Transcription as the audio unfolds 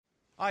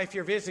If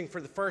you're visiting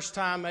for the first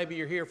time, maybe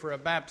you're here for a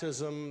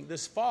baptism,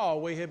 this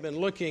fall we have been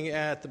looking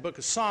at the book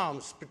of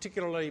Psalms,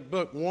 particularly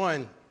book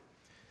 1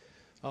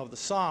 of the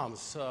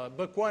Psalms.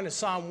 Book 1 is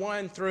Psalm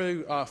 1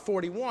 through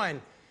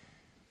 41.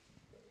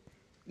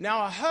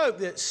 Now, I hope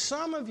that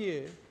some of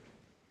you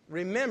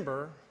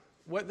remember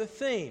what the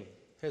theme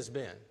has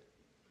been.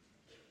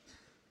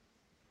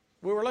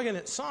 We were looking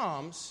at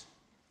Psalms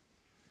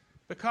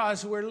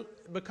because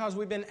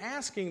we've been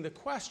asking the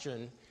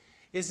question,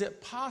 is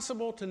it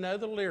possible to know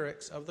the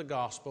lyrics of the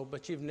gospel,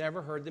 but you've never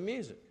heard the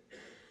music?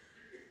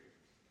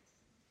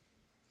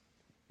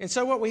 And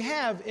so what we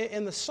have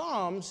in the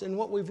Psalms, and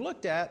what we've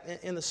looked at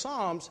in the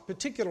Psalms,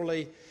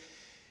 particularly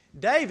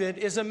David,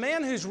 is a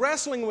man who's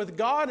wrestling with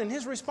God and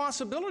his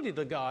responsibility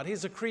to God.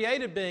 He's a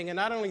created being, and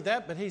not only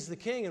that, but he's the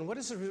king. And what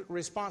is his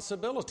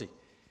responsibility?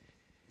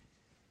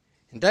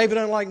 And David,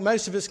 unlike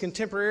most of his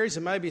contemporaries,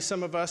 and maybe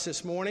some of us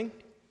this morning,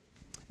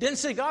 didn't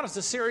see God as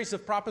a series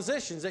of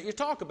propositions that you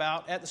talk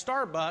about at the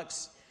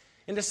Starbucks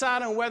and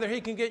decide on whether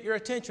he can get your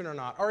attention or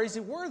not, or is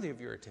he worthy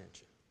of your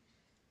attention?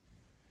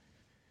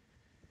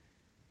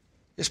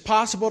 It's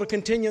possible to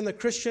continue in the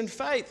Christian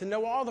faith and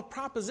know all the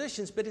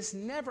propositions, but it's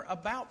never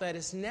about that.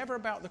 It's never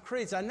about the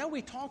creeds. I know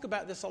we talk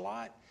about this a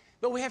lot,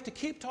 but we have to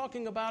keep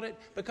talking about it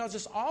because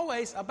it's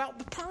always about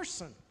the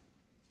person.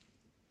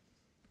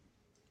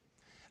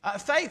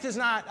 Faith is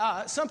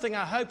not something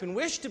I hope and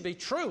wish to be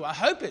true. I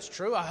hope it's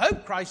true. I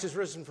hope Christ is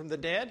risen from the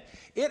dead.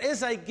 It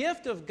is a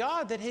gift of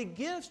God that he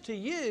gives to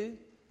you,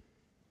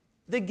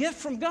 the gift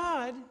from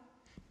God,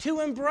 to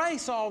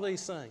embrace all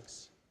these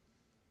things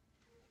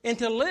and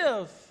to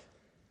live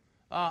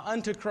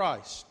unto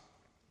Christ.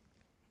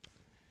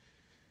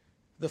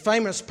 The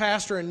famous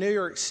pastor in New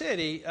York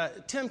City,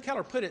 Tim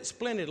Keller, put it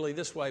splendidly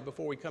this way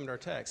before we come to our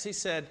text. He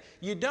said,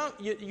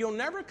 you'll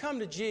never come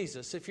to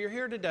Jesus if you're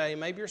here today.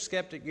 Maybe you're a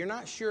skeptic. You're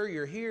not sure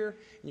you're here,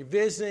 and you're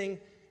visiting,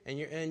 and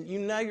you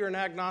know you're an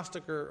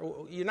agnostic,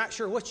 or you're not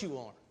sure what you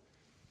are.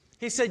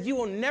 He said, you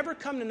will never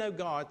come to know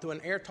God through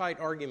an airtight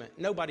argument.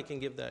 Nobody can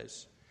give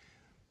those.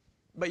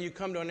 But you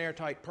come to an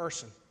airtight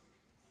person.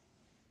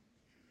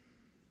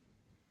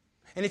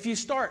 And if you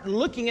start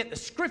looking at the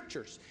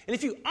Scriptures, and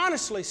if you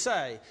honestly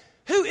say,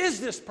 who is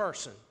this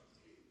person?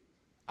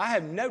 I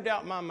have no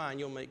doubt in my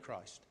mind you'll meet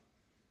Christ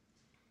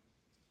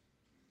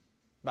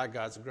by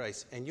God's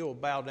grace, and you'll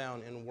bow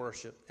down in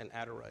worship and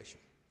adoration.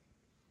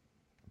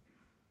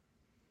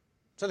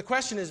 So the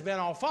question has been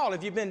all fall.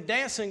 Have you been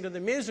dancing to the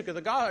music of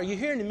the God? Are you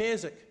hearing the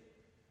music?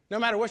 No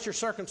matter what your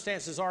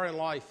circumstances are in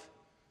life,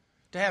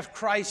 to have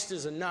Christ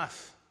is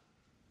enough.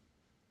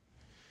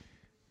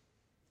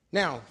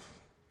 Now,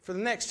 for the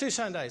next 2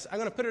 Sundays, I'm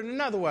going to put it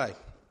another way.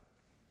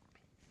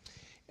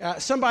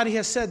 Somebody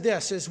has said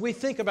this, as we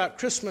think about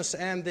Christmas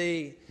and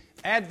the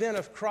advent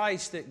of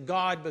Christ, that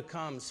God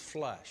becomes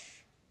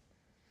flesh.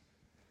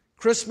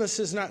 Christmas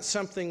is not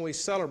something we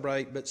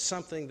celebrate, but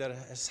something that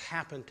has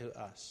happened to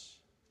us.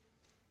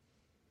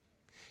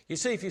 You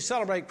see, if you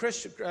celebrate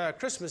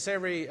Christmas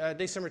every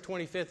December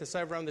 25th, it's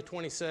over on the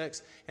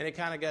 26th, and it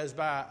kind of goes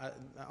by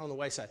on the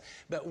wayside.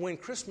 But when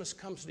Christmas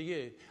comes to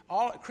you,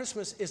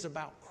 Christmas is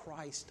about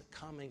Christ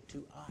coming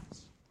to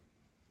us.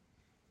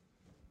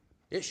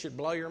 It should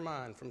blow your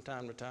mind from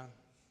time to time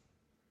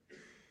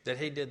that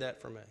he did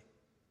that for me.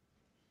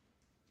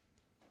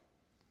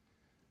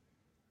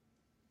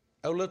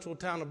 O little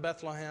town of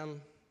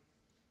Bethlehem,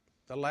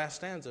 the last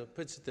stanza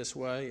puts it this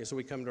way as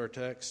we come to our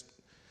text.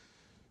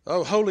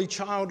 O holy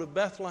child of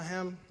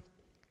Bethlehem,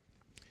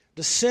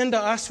 descend to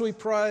us, we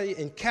pray,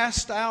 and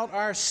cast out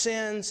our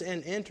sins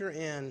and enter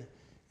in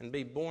and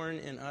be born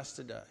in us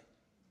today.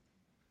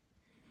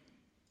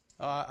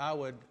 I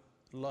would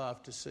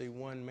love to see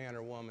one man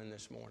or woman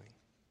this morning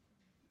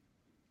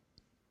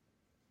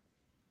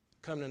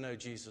come to know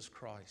Jesus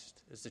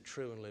Christ as the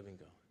true and living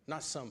God,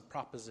 not some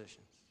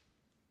propositions.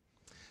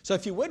 So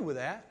if you would with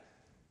that,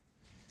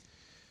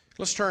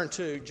 let's turn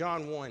to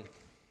John 1,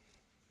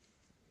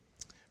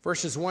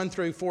 verses 1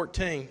 through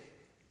 14.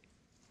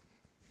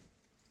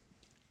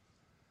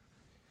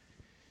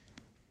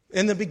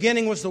 In the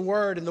beginning was the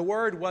Word, and the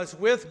Word was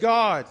with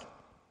God,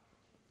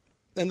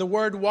 and the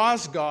Word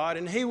was God,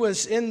 and he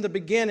was in the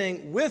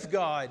beginning with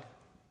God.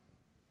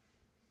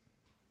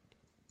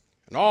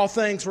 And all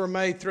things were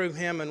made through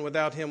him, and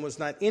without him was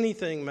not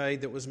anything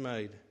made that was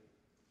made.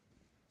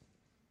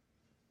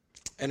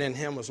 And in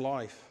him was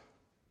life.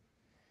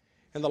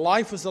 And the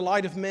life was the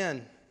light of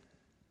men.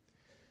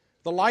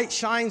 The light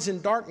shines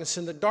in darkness,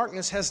 and the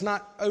darkness has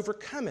not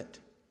overcome it.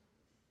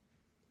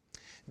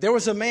 There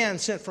was a man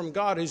sent from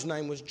God whose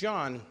name was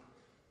John.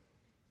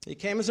 He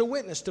came as a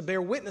witness to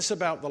bear witness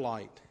about the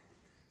light,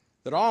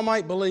 that all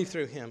might believe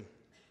through him.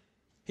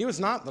 He was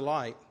not the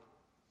light,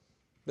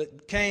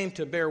 but came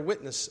to bear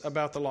witness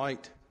about the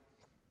light.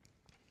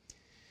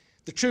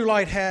 The true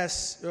light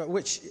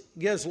which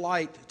gives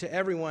light to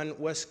everyone,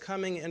 was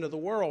coming into the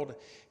world.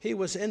 He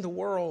was in the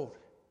world,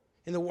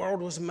 and the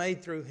world was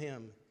made through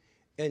him,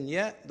 and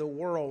yet the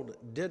world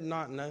did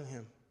not know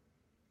him.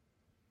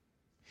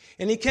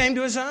 And he came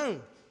to his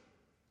own,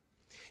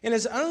 and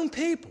his own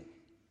people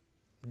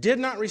did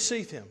not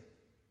receive him.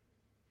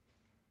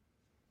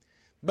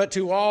 But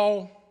to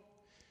all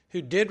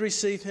who did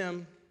receive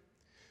him,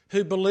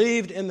 who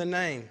believed in the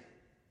name,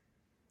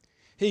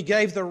 he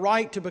gave the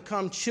right to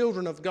become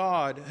children of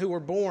God, who were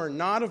born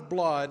not of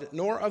blood,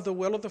 nor of the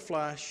will of the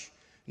flesh,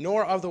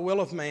 nor of the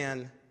will of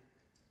man,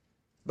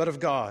 but of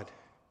God.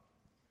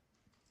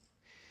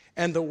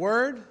 And the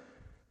Word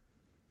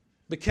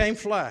became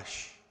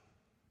flesh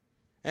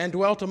and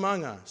dwelt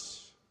among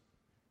us.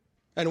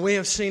 And we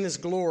have seen his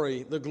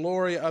glory, the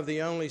glory of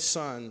the only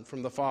Son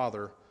from the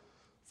Father,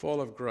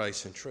 full of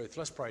grace and truth.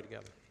 Let's pray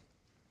together.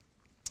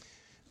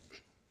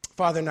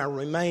 Father, in our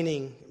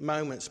remaining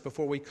moments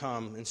before we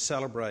come and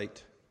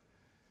celebrate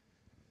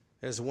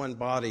as one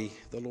body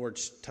the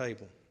Lord's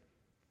table,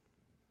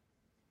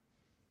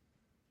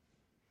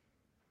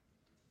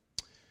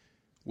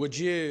 would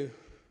you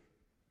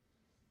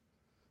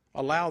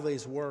allow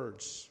these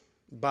words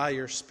by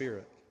your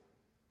Spirit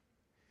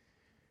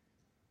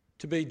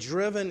to be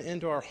driven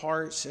into our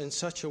hearts in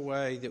such a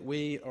way that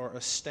we are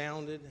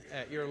astounded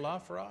at your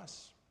love for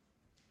us?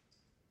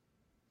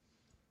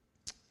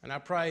 And I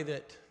pray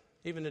that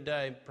even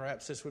today,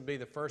 perhaps this would be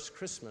the first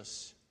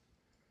Christmas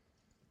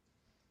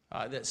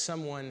that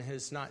someone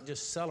has not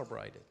just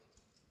celebrated,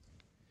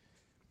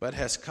 but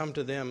has come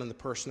to them in the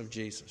person of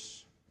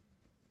Jesus.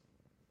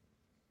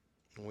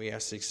 And we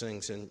ask these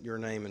things in your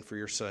name and for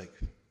your sake.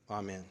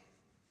 Amen.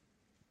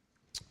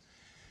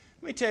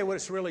 Let me tell you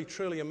what's really,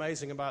 truly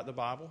amazing about the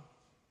Bible.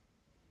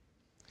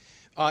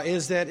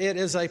 Is that it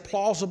is a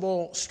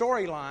plausible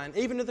storyline,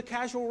 even to the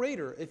casual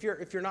reader, if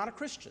you're not a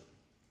Christian.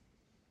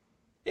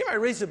 Anybody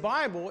reads the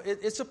Bible,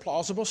 it's a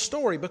plausible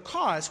story,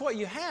 because what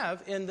you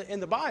have in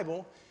the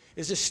Bible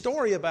is a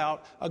story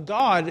about a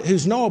God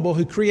who's knowable,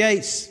 who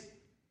creates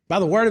by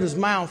the word of his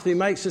mouth. He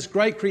makes this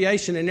great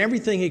creation, and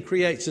everything he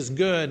creates is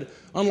good,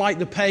 unlike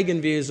the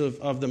pagan views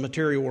of the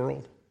material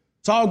world.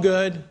 It's all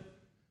good.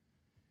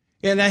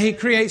 And he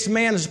creates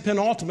man as the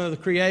penultimate of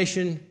the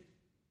creation.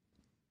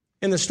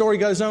 And the story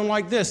goes on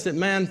like this, that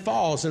man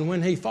falls, and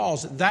when he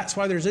falls, that's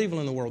why there's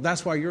evil in the world.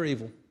 That's why you're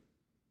evil.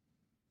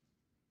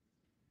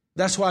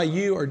 That's why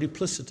you are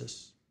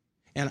duplicitous,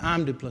 and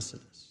I'm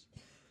duplicitous.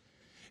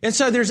 And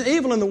so there's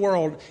evil in the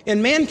world,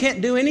 and man can't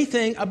do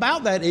anything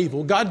about that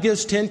evil. God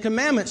gives 10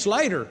 commandments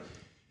later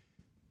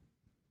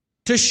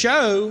to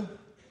show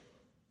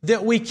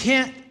that we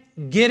can't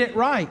get it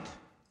right.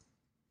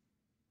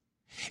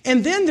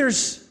 And then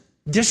there's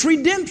this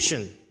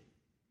redemption.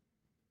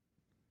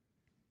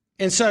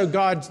 And so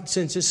God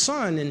sends his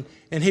Son,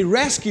 and he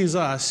rescues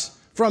us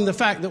from the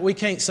fact that we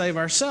can't save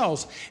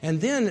ourselves.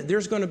 And then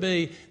there's going to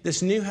be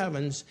this new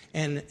heavens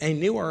and a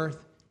new earth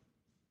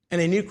and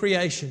a new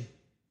creation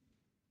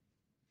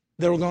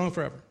that will go on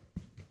forever.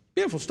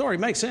 Beautiful story,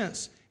 makes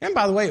sense. And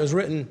by the way, it was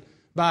written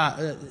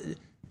by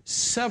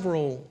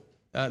several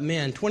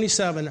men,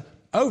 27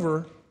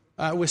 over,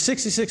 with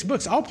 66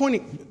 books, all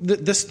pointing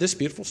this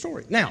beautiful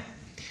story. Now,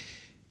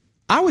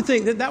 I would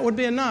think that would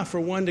be enough for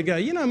one to go,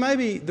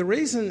 maybe the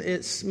reason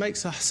it makes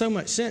so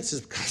much sense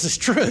is because it's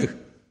true.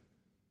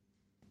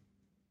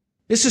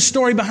 It's the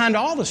story behind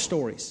all the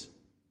stories.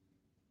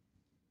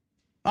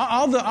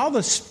 All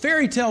the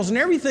fairy tales and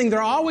everything,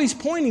 they're always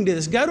pointing to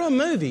this. Go to a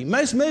movie.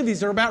 Most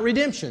movies are about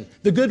redemption.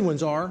 The good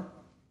ones are.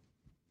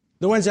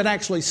 The ones that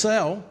actually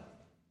sell.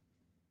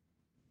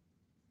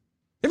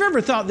 Have you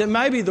ever thought that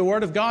maybe the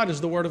Word of God is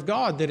the Word of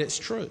God, that it's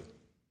true?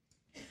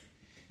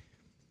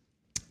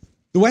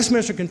 The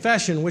Westminster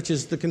Confession, which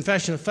is the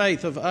confession of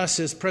faith of us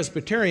as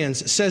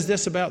Presbyterians, says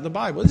this about the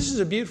Bible. This is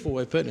a beautiful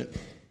way of putting it.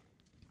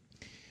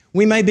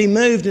 We may be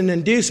moved and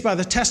induced by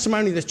the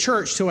testimony of the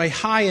church to a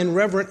high and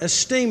reverent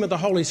esteem of the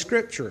Holy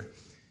Scripture.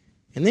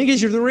 And then he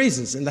gives you the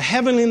reasons. And the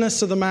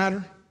heavenliness of the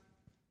matter,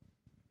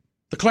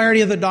 the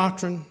clarity of the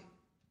doctrine,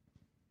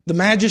 the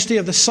majesty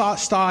of the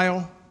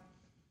style,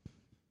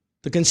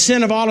 the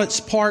consent of all its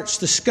parts,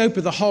 the scope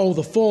of the whole,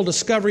 the full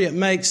discovery it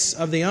makes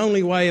of the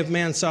only way of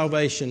man's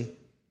salvation,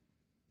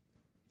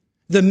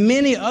 the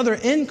many other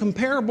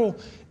incomparable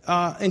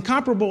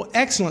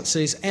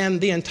excellencies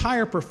and the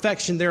entire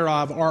perfection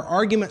thereof are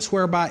arguments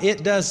whereby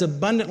it does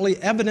abundantly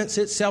evidence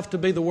itself to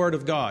be the Word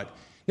of God.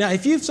 Now,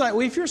 if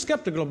you're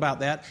skeptical about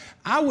that,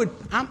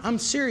 I'm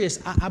serious.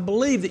 I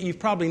believe that you've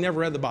probably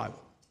never read the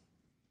Bible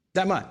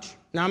that much.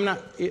 Now,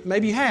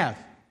 maybe you have.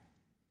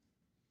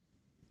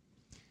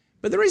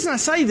 But the reason I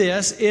say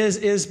this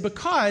is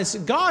because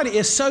God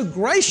is so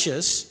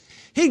gracious,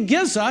 He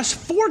gives us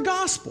 4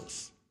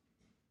 Gospels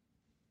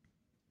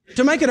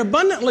to make it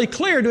abundantly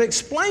clear, to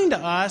explain to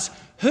us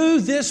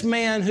who this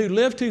man who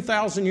lived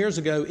 2,000 years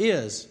ago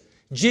is,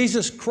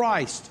 Jesus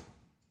Christ.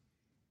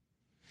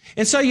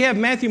 And so you have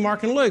Matthew,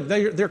 Mark, and Luke.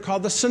 They're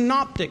called the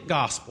Synoptic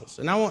Gospels.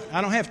 And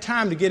I don't have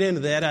time to get into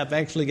that. I've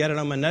actually got it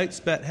on my notes,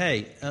 but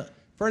hey,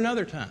 for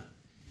another time.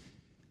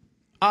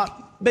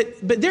 But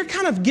they're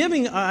kind of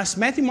giving us,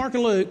 Matthew, Mark,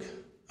 and Luke,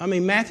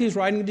 Matthew's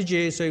writing to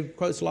Jews, so he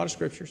quotes a lot of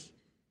scriptures,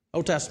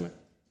 Old Testament.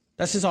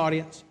 That's his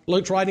audience.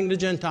 Luke's writing to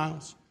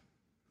Gentiles.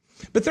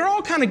 But they're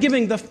all kind of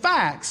giving the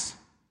facts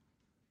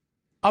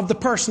of the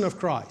person of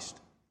Christ.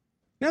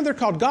 Now they're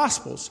called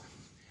Gospels.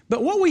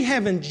 But what we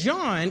have in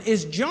John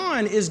is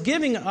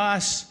giving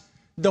us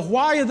the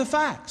why of the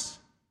facts.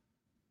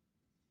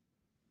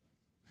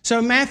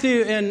 So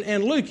Matthew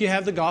and Luke, you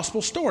have the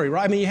gospel story,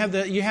 right? I mean,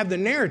 you have the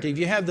narrative.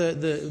 You have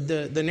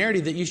the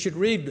narrative that you should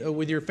read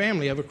with your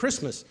family over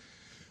Christmas.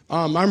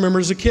 I remember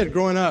as a kid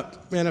growing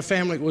up in a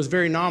family that was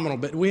very nominal,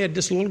 but we had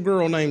this little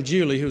girl named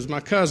Julie who was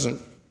my cousin,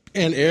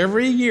 and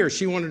every year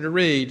she wanted to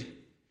read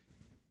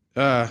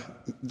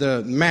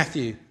the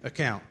Matthew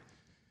account.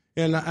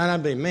 And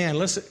I'd be, man,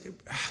 listen,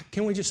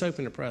 can we just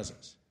open the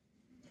presents?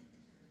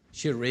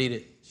 She'd read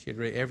it. She'd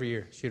read it every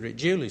year. She'd read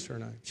Julie's her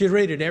name. She'd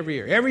read it every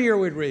year. Every year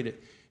we'd read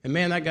it. And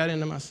man, that got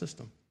into my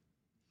system.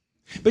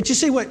 But you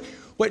see,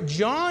 what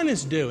John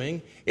is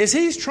doing is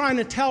he's trying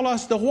to tell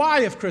us the why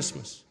of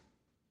Christmas.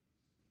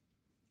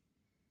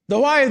 The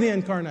why of the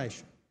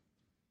incarnation.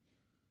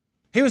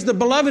 He was the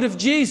beloved of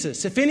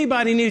Jesus. If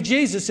anybody knew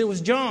Jesus, it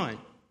was John.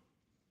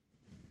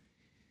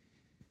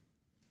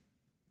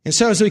 And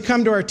so as we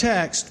come to our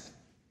text,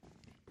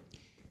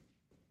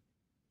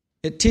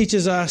 it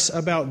teaches us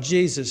about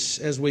Jesus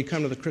as we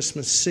come to the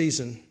Christmas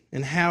season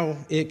and how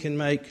it can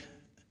make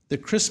the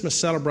Christmas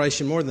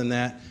celebration more than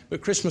that,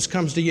 but Christmas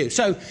comes to you.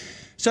 So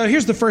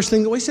here's the first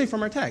thing that we see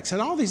from our text.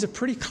 And all these are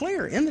pretty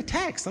clear in the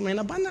text. I mean,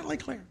 abundantly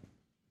clear.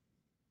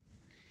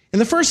 And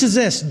the first is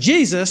this: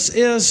 Jesus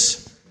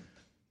is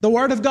the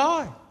Word of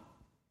God.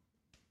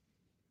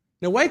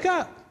 Now wake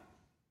up.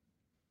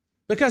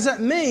 Because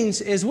that means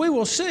is we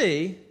will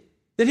see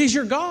that He's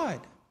your God.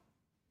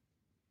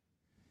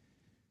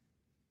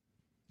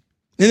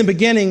 In the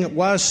beginning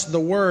was the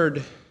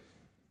Word,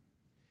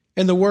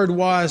 and the Word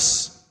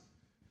was,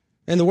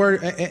 and the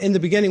Word in the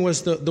beginning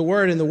was the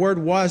Word, and the Word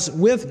was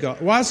with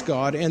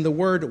God, and the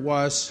Word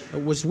was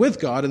with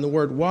God, and the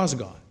Word was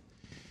God.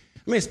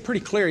 I mean, it's pretty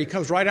clear. He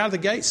comes right out of the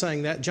gate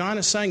saying that. John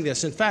is saying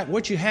this. In fact,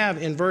 what you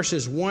have in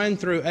verses 1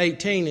 through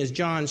 18 is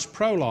John's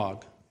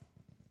prologue.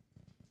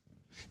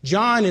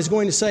 John is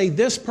going to say,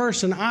 this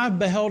person, I've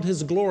beheld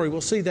his glory.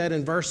 We'll see that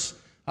in verse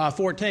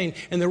 14.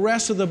 And the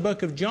rest of the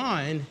book of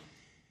John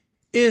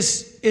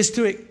is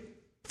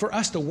for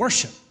us to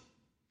worship.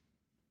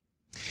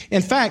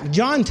 In fact,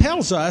 John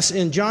tells us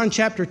in John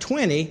chapter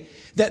 20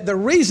 that the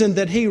reason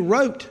that he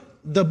wrote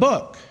the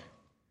book,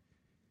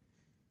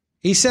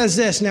 he says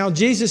this: now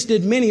Jesus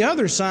did many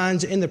other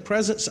signs in the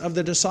presence of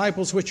the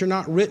disciples which are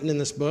not written in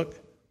this book,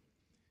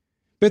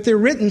 but they're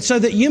written so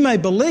that you may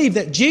believe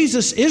that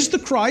Jesus is the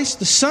Christ,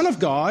 the Son of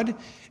God,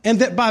 and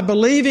that by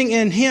believing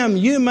in Him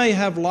you may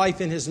have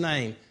life in His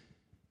name.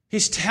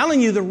 He's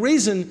telling you the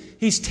reason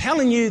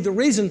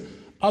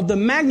of the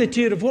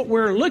magnitude of what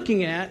we're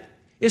looking at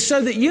is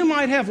so that you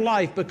might have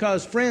life,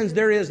 because, friends,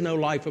 there is no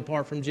life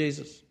apart from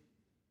Jesus.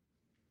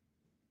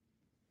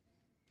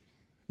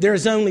 There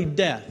is only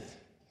death.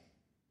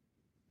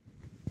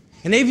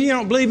 And even if you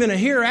don't believe in a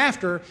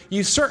hereafter,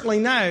 you certainly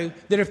know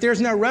that if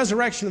there's no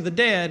resurrection of the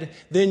dead,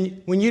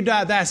 then when you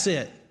die, that's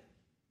it.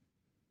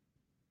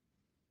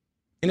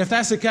 And if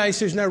that's the case,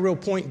 there's no real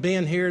point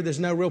being here. There's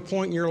no real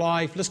point in your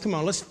life.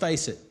 Let's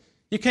face it.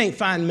 You can't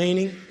find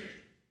meaning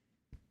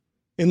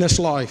in this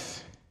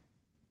life.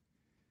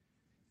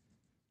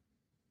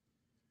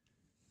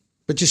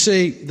 But you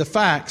see, the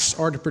facts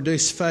are to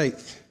produce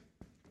faith.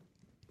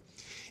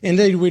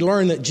 Indeed, we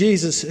learn that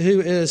Jesus,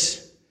 who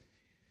is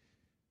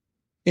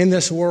in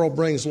this world,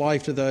 brings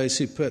life to those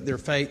who put their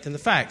faith in the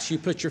facts. You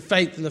put your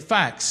faith in the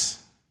facts.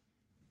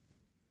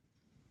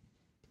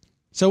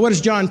 So what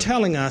is John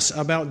telling us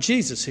about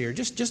Jesus here?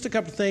 Just a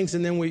couple of things,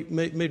 and then we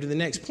move to the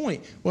next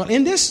point. Well,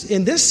 in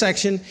this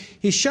section,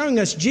 he's showing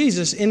us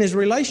Jesus in His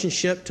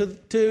relationship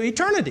to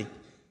eternity.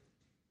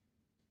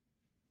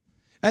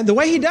 And the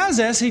way he does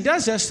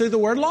this through the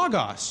word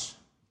logos.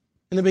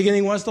 In the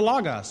beginning was the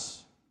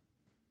logos.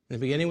 In the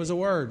beginning was the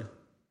Word.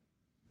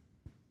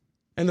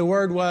 And the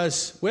Word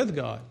was with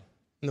God.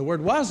 And the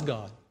Word was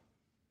God.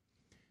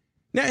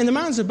 Now, in the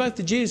minds of both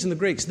the Jews and the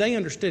Greeks, they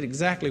understood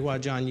exactly why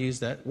John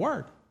used that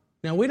word.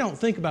 Now, we don't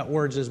think about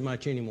words as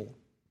much anymore.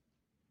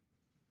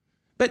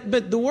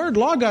 But the word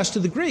logos to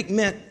the Greek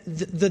meant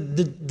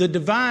the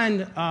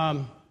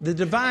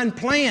divine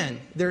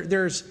plan.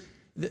 There's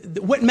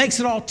what makes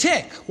it all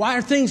tick. Why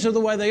are things the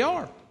way they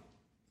are?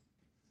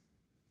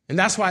 And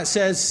that's why it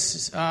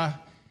says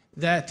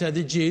that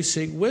the Jews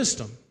seek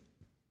wisdom.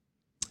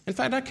 In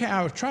fact,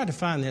 I tried to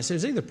find this. It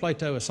was either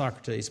Plato or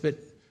Socrates, but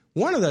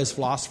one of those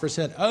philosophers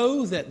said,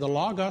 oh, that the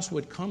Logos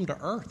would come to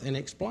earth and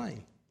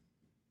explain.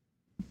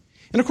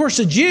 And of course,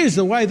 the Jews,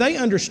 the way they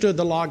understood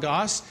the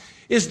Logos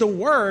is the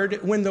Word.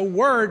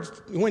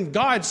 When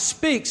God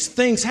speaks,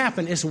 things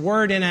happen. It's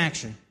Word in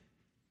action.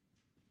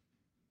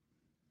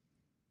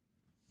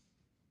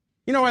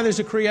 You know why there's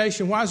a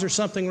creation? Why is there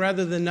something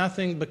rather than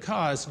nothing?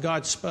 Because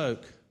God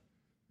spoke.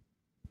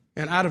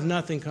 And out of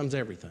nothing comes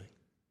everything.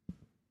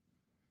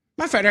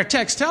 Matter of fact, our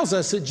text tells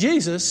us that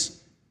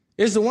Jesus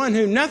is the one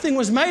who nothing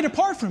was made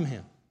apart from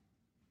Him,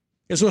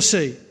 as we'll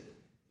see.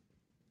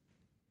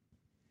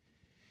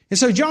 And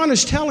so John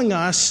is telling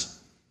us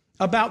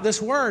about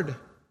this Word.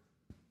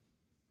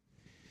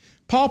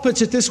 Paul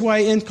puts it this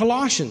way in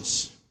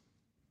Colossians,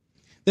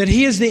 that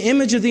he is the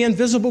image of the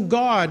invisible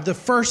God, the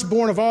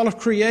firstborn of all of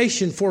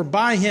creation, for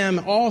by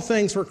him all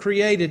things were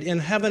created in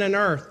heaven and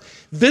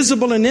earth,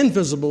 visible and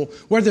invisible,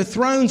 whether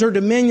thrones or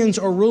dominions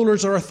or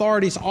rulers or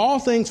authorities, all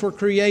things were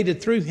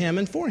created through him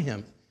and for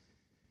him.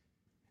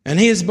 And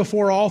he is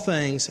before all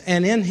things,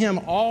 and in him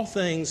all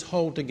things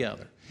hold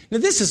together. Now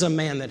this is a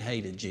man that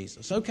hated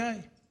Jesus,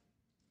 okay?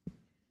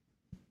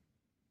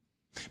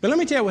 But let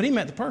me tell you what, he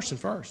met the person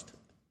first.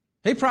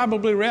 He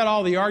probably read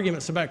all the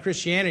arguments about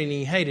Christianity and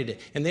he hated it.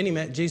 And then he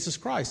met Jesus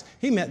Christ.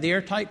 He met the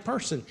airtight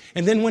person.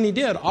 And then when he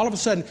did, all of a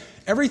sudden,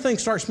 everything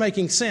starts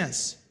making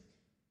sense.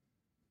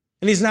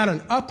 And he's not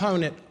an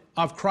opponent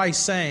of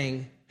Christ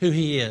saying who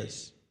he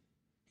is.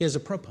 He is a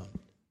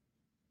proponent.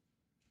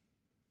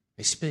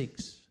 He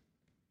speaks.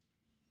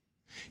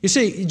 You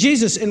see,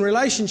 Jesus, in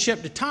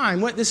relationship to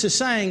time, what this is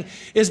saying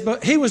is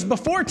he was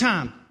before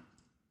time.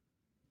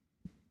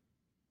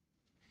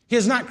 He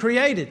is not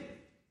created.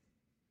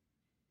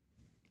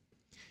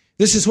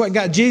 This is what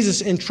got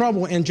Jesus in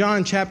trouble in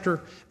John chapter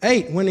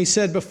 8 when he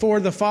said, before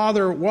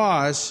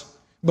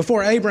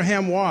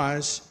Abraham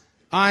was,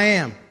 I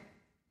am.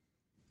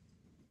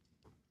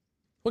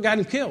 What got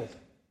him killed?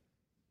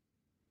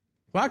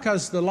 Why?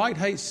 Because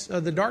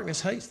the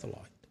darkness hates the light.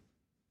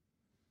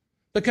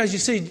 Because you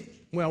see,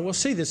 well, we'll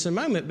see this in a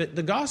moment, but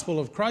the gospel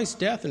of Christ's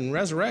death and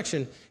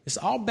resurrection,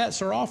 all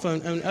bets are off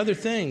on other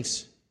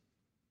things.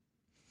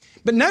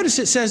 But notice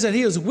it says that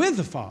he was with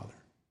the Father.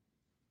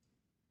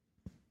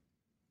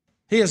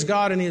 He is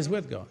God and he is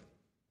with God,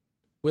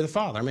 with the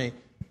Father.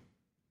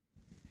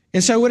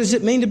 And so what does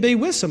it mean to be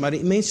with somebody?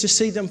 It means to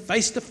see them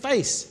face to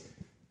face.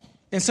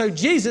 And so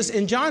Jesus,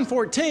 in John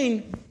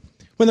 14,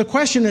 when the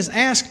question is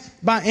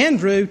asked by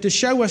Andrew to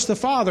show us the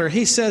Father,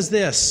 he says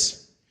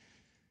this,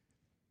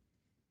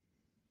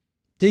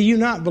 do you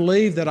not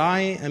believe that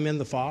I am in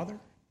the Father?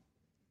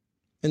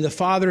 And the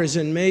Father is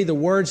in me. The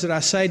words that I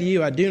say to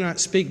you, I do not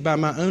speak by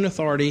my own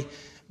authority,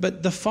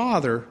 but the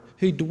Father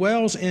who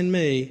dwells in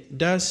me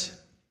does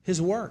his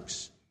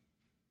works.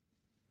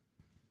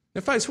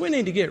 Now, folks, we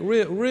need to get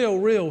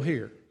real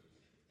here.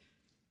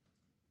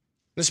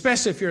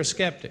 Especially if you're a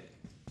skeptic.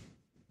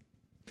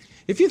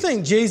 If you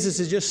think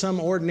Jesus is just some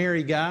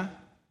ordinary guy,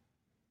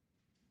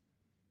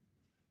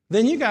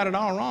 then you got it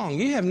all wrong.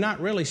 You have not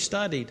really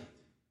studied.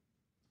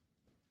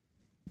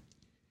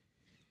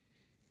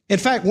 In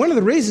fact, one of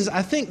the reasons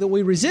I think that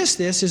we resist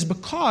this is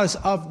because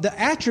of the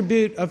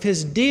attribute of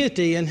his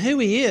deity and who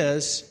he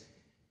is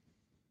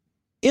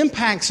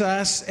impacts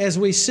us as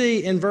we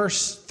see in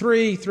verse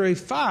 3 through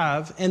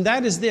 5, and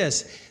that is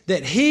this,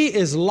 that he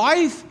is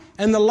life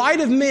and the light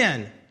of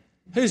men.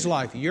 Whose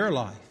life? Your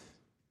life.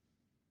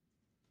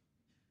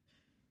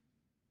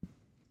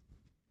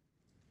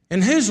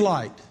 And whose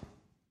light?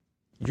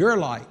 Your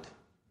light.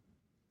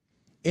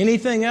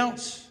 Anything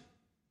else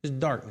is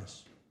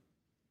darkness.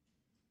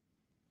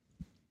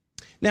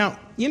 Now,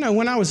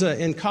 when I was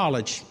in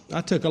college, I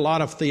took a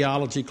lot of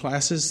theology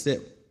classes that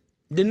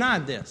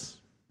denied this.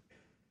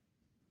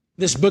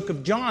 This book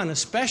of John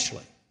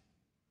especially.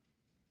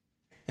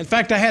 In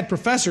fact, I had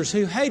professors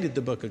who hated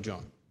the book of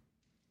John.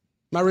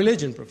 My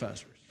religion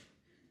professors.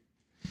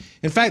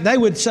 In fact, they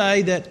would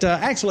say that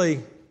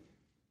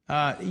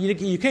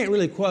you can't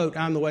really quote,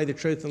 I'm the way, the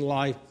truth, and the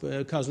life,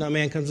 because no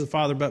man comes to the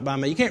Father but by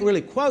me. You can't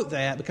really quote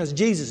that because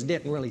Jesus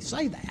didn't really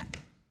say that.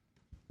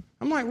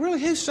 I'm like,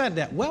 really? Who said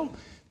that? Well,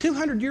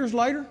 200 years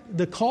later,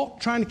 the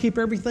cult trying to keep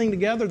everything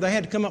together, they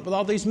had to come up with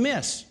all these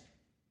myths.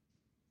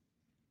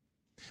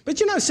 But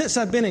since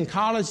I've been in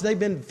college, they've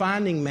been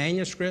finding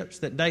manuscripts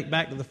that date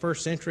back to the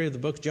first century of the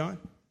book of John.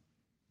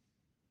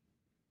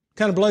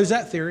 Kind of blows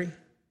that theory.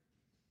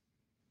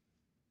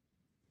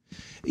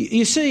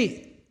 You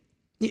see,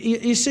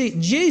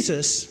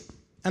 Jesus,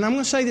 and I'm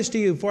going to say this to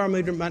you before I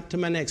move to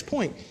my next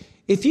point.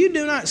 If you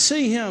do not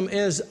see him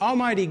as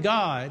Almighty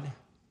God,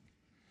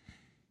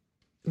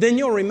 then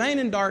you'll remain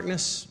in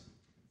darkness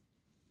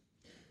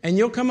and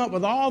you'll come up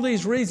with all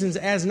these reasons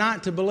as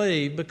not to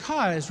believe,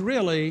 because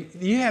really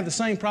you have the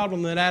same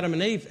problem that Adam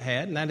and Eve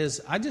had, and that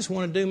is, I just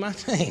want to do my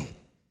thing.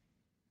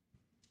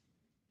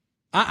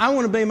 I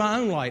want to be my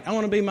own light. I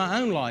want to be my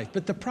own life.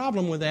 But the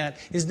problem with that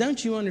is,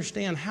 don't you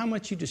understand how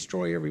much you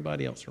destroy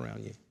everybody else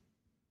around you?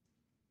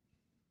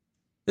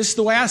 This is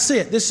the way I see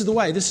it. This is the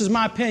way. This is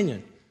my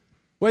opinion.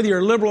 Whether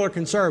you're liberal or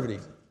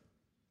conservative,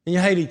 and you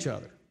hate each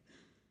other.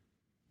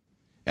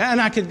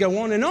 And I could go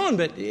on,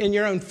 but in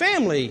your own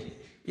family,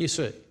 you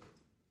see.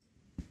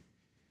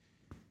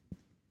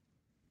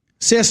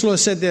 C.S.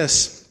 Lewis said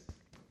this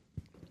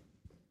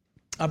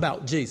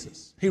about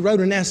Jesus. He wrote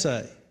an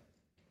essay.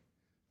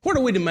 What are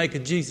we to make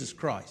of Jesus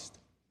Christ?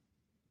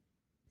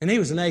 And he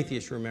was an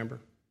atheist, remember?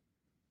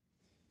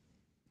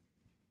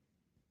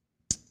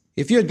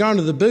 If you had gone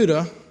to the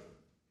Buddha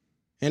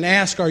and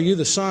asked, are you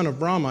the son of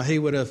Brahma? He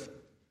would have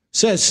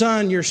said,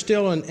 son, you're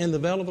still in the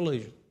veil of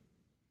illusion.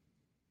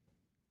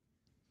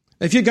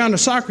 If you'd gone to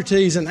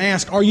Socrates and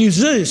asked, are you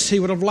Zeus? He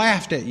would have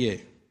laughed at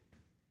you.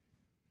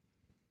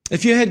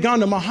 If you had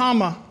gone to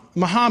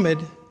Muhammad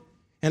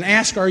and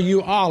asked, are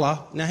you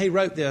Allah? Now, he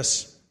wrote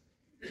this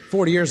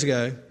 40 years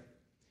ago.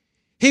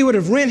 he would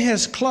have rent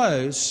his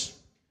clothes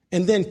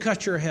and then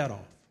cut your head off.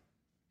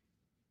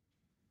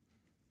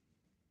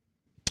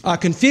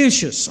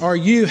 Confucius, are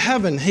you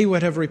heaven? He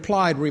would have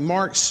replied,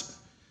 remarks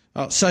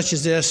such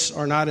as this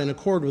are not in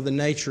accord with the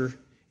nature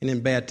and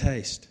in bad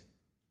taste.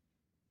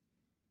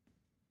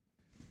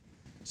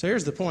 So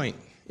here's the point.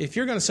 If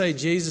you're going to say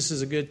Jesus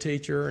is a good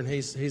teacher and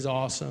he's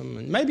awesome,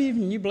 and maybe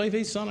even you believe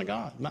he's the Son of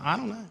God, I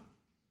don't know,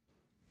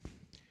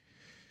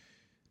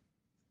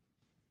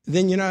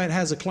 then you know it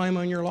has a claim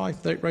on your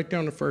life right there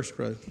on the first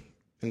row,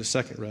 and the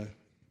second row,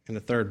 and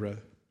the third row.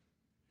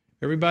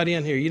 Everybody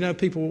in here, you know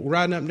people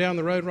riding up and down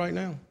the road right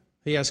now?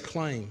 He has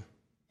claim.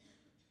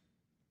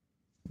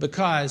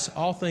 Because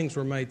all things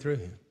were made through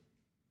him.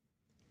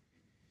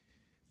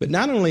 But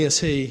not only is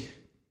he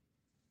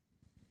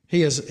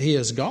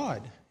is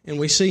God, and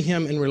we see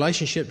him in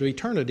relationship to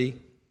eternity,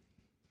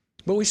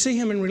 but we see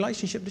him in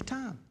relationship to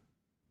time.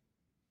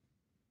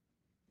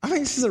 I mean,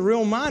 this is a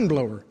real mind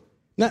blower.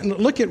 Now,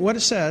 look at what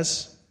it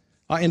says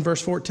in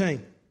verse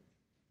 14.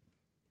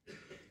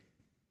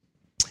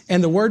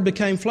 And the Word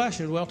became flesh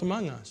and dwelt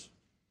among us.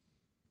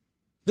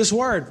 This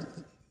Word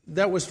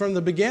that was from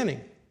the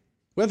beginning,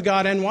 with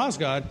God and was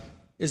God,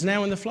 is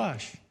now in the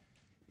flesh.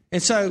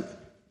 And so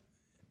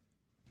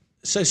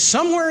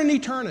somewhere in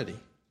eternity,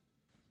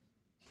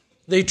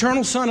 the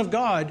eternal Son of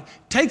God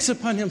takes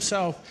upon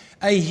himself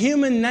a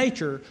human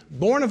nature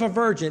born of a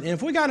virgin. And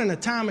if we got in a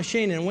time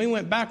machine and we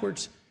went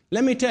backwards,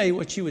 let me tell you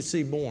what you would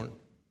see born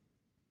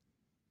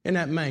in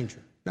that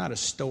manger. Not a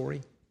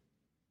story.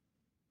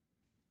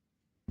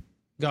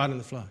 God in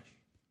the flesh.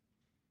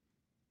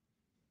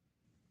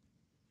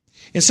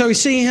 And so we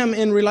see him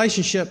in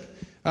relationship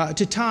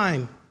to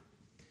time.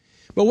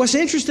 But what's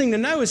interesting to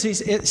know is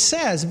it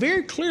says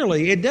very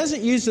clearly, it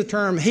doesn't use the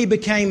term he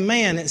became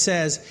man. It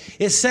says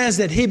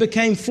that he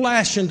became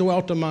flesh and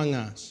dwelt among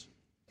us.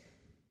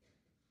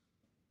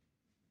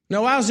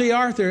 Now, why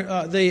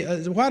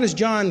does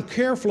John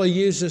carefully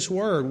use this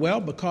word? Well,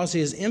 because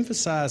he is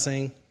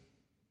emphasizing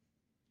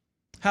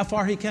how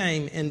far he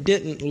came and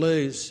didn't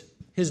lose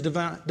his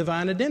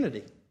divine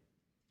identity.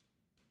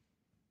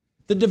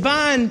 The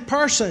divine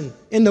person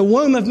in the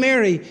womb of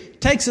Mary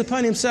takes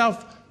upon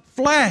himself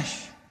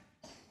flesh.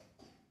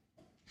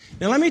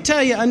 Now let me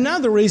tell you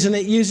another reason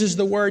it uses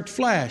the word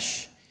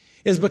flesh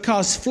is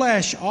because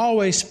flesh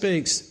always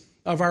speaks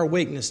of our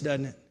weakness,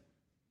 doesn't it?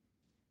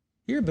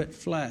 You're but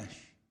flesh.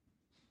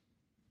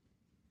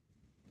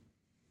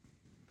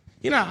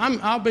 You know,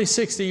 I'll be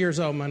 60 years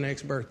old my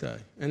next birthday.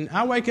 And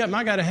I wake up and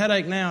I got a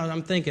headache now and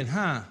I'm thinking,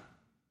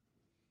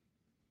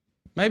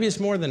 maybe it's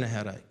more than a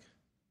headache.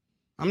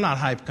 I'm not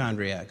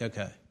hypochondriac,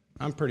 okay.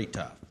 I'm pretty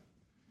tough.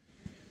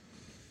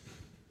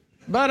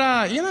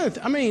 But,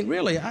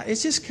 really,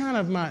 it's just kind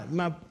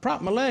of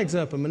prop my legs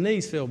up and my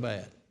knees feel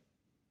bad.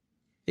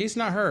 It's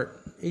not hurt.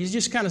 You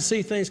just kind of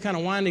see things kind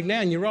of winding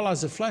down. You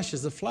realize the flesh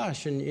is the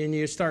flesh, and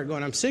you start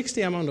going, I'm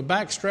 60, I'm on the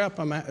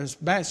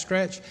back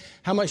stretch.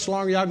 How much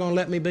longer y'all going to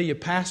let me be your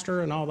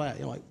pastor and all that?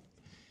 You're like,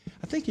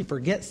 I think he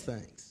forgets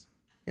things,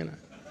 you know.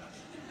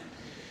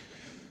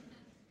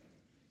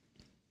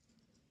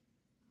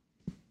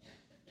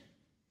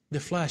 The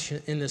flesh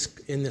in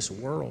this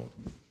world.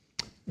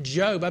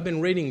 Job, I've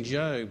been reading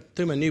Job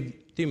through my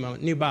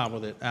new Bible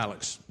that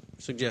Alex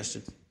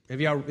suggested. If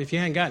you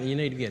haven't gotten it, you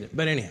need to get it.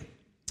 But anyhow,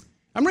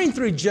 I'm reading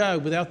through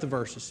Job without the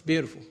verses. It's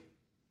beautiful.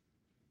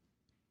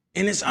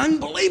 And it's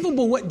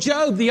unbelievable what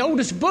Job, the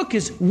oldest book,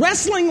 is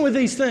wrestling with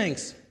these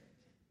things.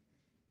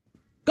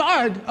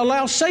 God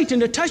allows Satan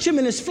to touch him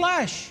in his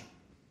flesh.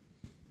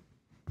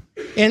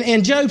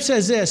 And Job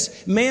says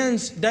this,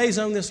 man's days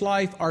on this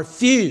life are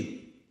few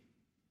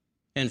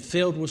and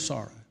filled with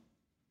sorrow.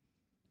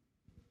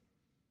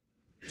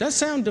 Does that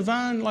sound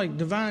divine, like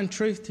divine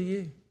truth to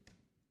you?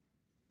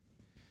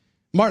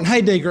 Martin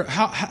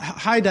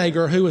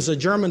Heidegger, who was a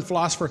German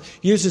philosopher,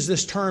 uses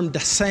this term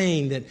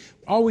Dasein, that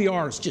all we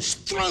are is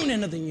just thrown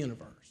into the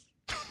universe.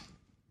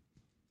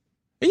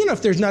 And you know,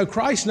 if there's no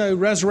Christ, no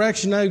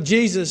resurrection, no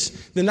Jesus,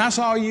 then that's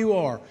all you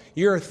are.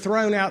 You're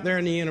thrown out there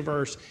in the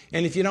universe.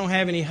 And if you don't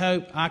have any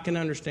hope, I can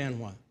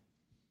understand why.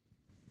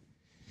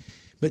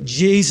 But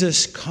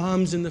Jesus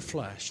comes in the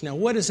flesh. Now,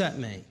 what does that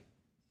mean?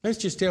 Let's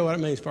just tell what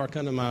it means before I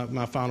come to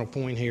my final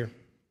point here.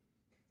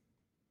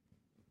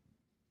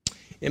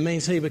 It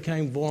means he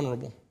became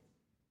vulnerable.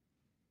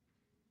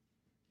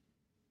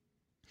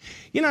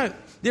 You know,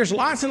 there's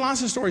lots and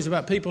lots of stories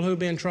about people who've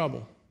been in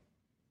trouble.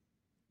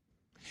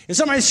 And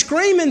somebody's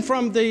screaming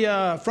from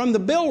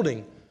the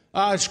building,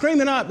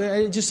 screaming up,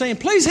 just saying,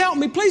 please help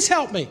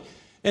me.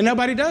 And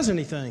nobody does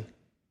anything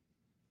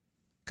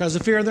because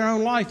of fear of their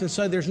own life. And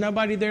so there's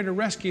nobody there to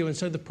rescue, and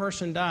so the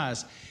person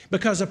dies.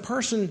 Because a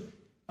person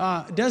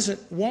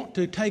doesn't want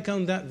to take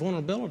on that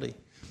vulnerability.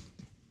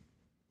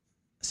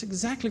 That's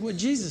exactly what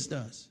Jesus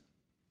does.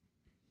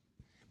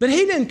 But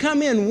he didn't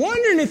come in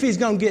wondering if he's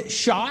going to get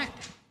shot.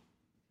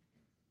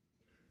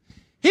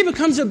 He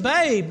becomes a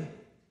babe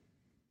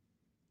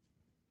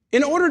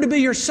in order to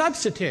be your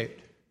substitute,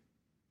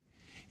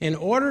 in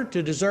order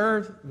to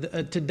deserve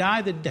to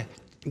die the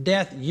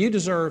death you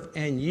deserve,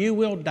 and you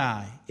will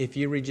die if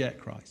you reject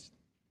Christ.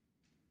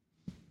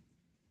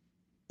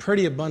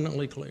 Pretty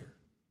abundantly clear.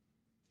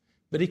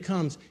 But he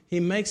comes, he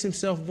makes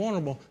himself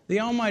vulnerable. The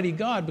Almighty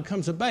God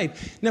becomes a babe.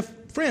 Now,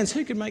 friends,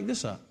 who could make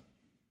this up?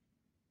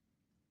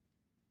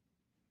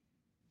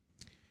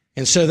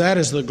 And so that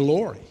is the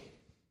glory.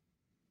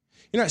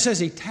 You know, it says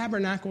he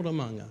tabernacled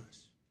among us.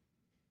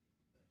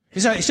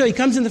 So he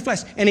comes in the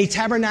flesh, and he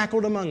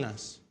tabernacled among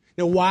us.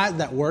 Now, why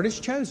that word is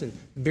chosen?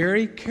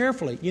 Very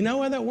carefully. You know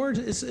why that word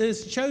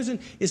is chosen?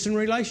 It's in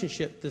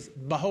relationship to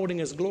beholding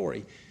his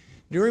glory.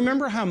 Do you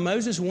remember how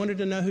Moses wanted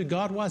to know who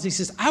God was? He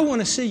says, I want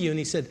to see you. And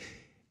he said,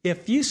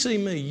 if you see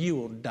me, you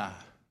will die.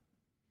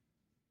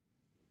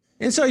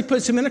 And so he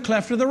puts him in a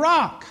cleft of the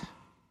rock.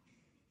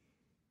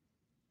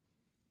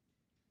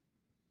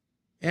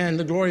 And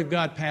the glory of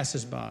God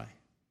passes by.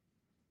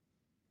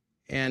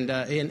 And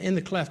in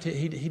the cleft,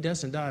 he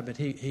doesn't die, but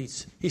he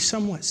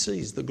somewhat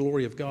sees the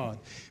glory of God.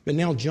 But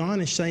now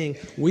John is saying,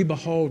 we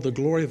behold the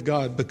glory of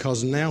God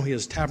because now he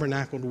has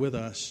tabernacled with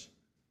us.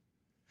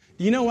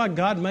 Do you know why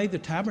God made the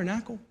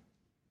tabernacle?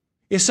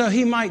 It's so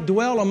he might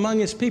dwell among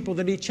his people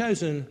that he'd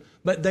chosen,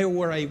 but they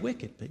were a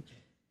wicked people.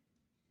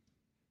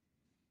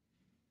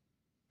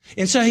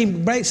 And so he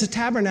breaks the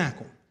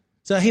tabernacle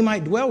so he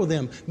might dwell with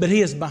them, but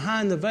he is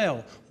behind the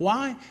veil.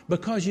 Why?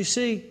 Because you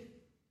see,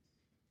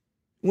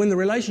 when the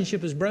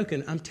relationship is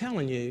broken, I'm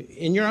telling you,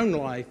 in your own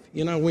life,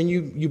 you know, when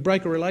you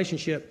break a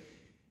relationship,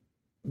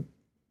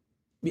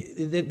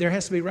 there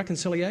has to be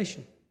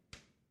reconciliation.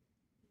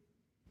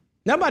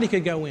 Nobody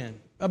could go in,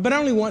 but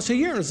only once a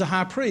year as a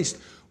high priest.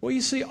 Well,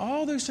 you see,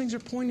 all those things are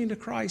pointing to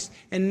Christ,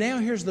 and now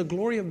here's the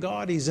glory of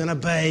God. He's in a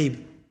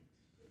babe.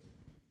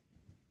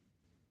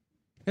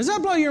 Does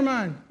that blow your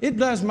mind? It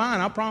does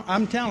mine,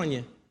 I'm telling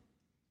you.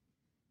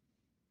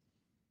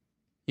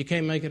 You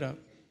can't make it up.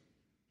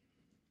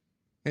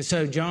 And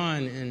so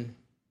John and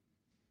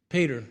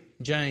Peter,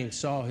 James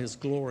saw his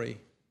glory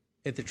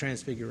at the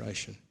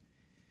transfiguration.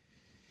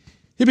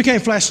 He became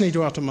flesh and he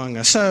dwelt among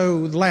us.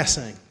 So the last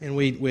thing,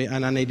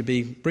 and I need to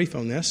be brief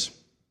on this.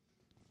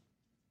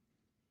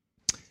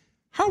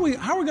 How are we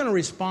going to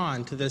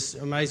respond to this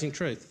amazing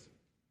truth?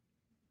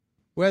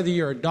 Whether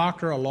you're a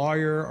doctor, a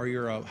lawyer, or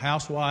you're a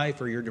housewife,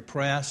 or you're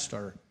depressed,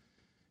 or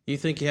you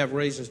think you have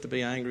reasons to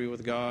be angry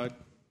with God.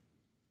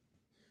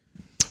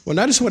 Well,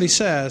 notice what he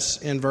says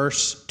in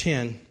verse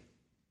 10.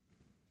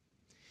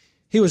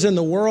 He was in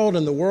the world,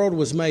 and the world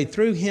was made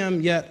through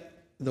him,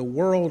 yet the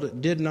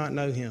world did not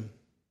know him.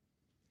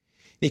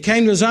 He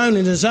came to his own,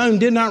 and his own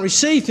did not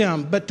receive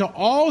him. But to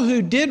all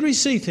who did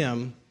receive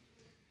him,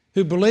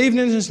 who believed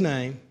in his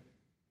name,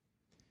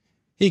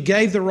 he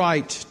gave the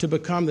right to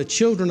become the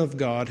children of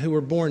God, who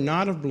were born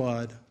not of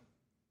blood,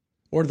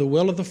 or the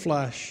will of the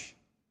flesh,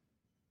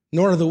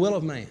 nor of the will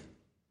of man,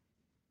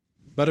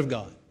 but of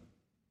God.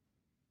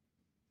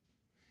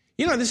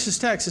 You know, this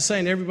text is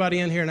saying to everybody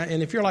in here,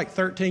 and if you're like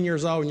 13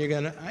 years old and you're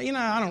going,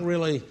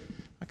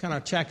 I kind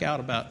of check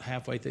out about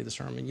halfway through the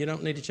sermon. You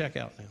don't need to check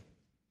out now.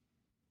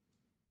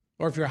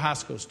 Or if you're a high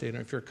school student,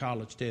 or if you're a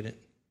college student.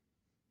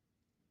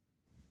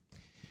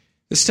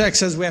 This text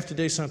says we have to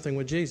do something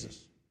with Jesus.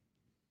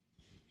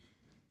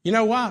 You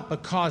know why?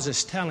 Because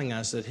it's telling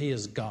us that he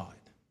is God.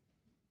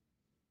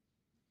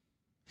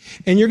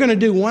 And you're going to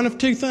do one of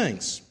two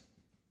things.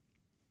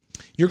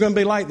 You're going to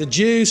be like the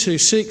Jews who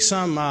seek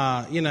some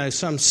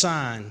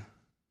sign,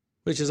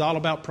 which is all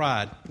about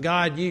pride.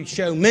 God, you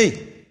show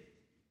me,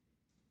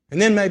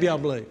 and then maybe I'll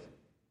believe.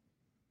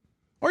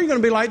 Or you're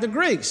going to be like the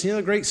Greeks. You know,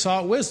 the Greeks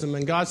sought wisdom,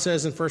 and God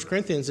says in 1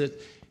 Corinthians that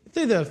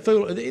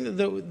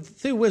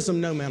through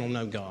wisdom no man will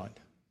know God.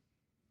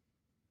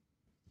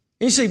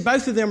 And you see,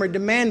 both of them are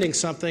demanding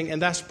something,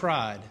 and that's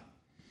pride.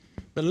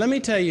 But let me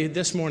tell you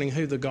this morning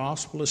who the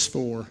gospel is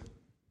for.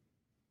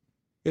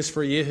 It's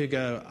for you who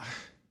go,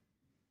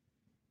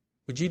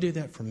 would you do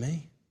that for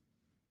me?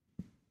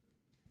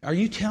 Are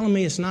you telling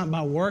me it's not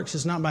by works,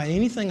 it's not by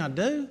anything I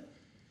do?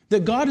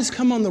 That God has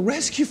come on the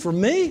rescue for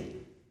me?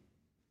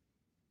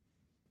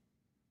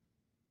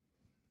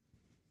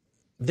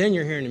 Then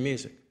you're hearing the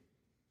music.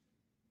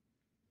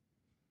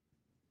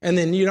 And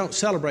then you don't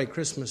celebrate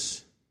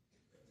Christmas.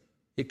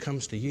 It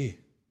comes to you.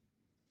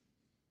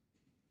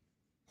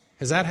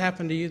 Has that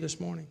happened to you this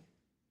morning?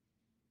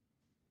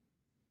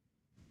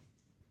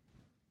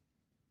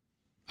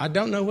 I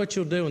don't know what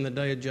you'll do in the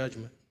day of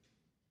judgment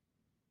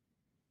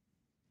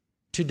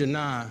to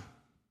deny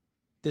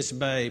this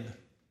babe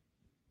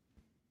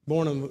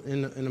born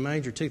in a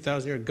manger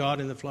 2,000 years, God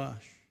in the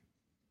flesh.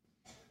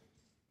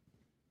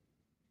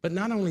 But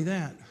not only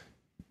that,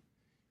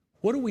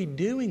 what are we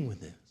doing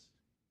with this?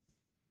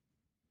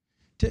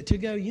 To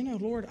go,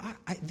 Lord,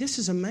 this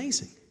is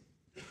amazing.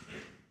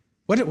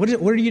 What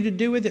are you to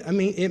do with it? I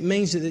mean, it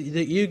means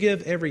that you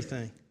give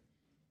everything.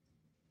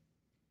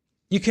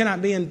 You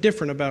cannot be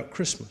indifferent about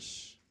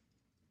Christmas.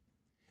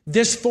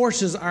 This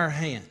forces our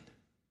hand.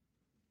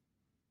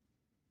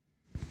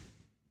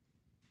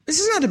 This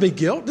is not a big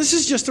guilt. This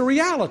is just a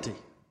reality.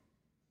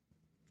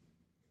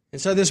 And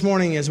so this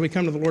morning, as we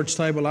come to the Lord's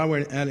table, I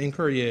would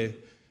encourage you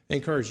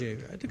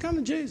to come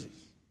to Jesus.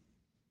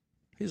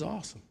 He's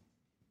awesome.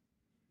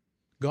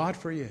 God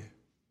for you.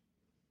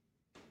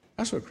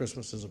 That's what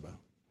Christmas is about.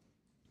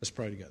 Let's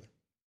pray together.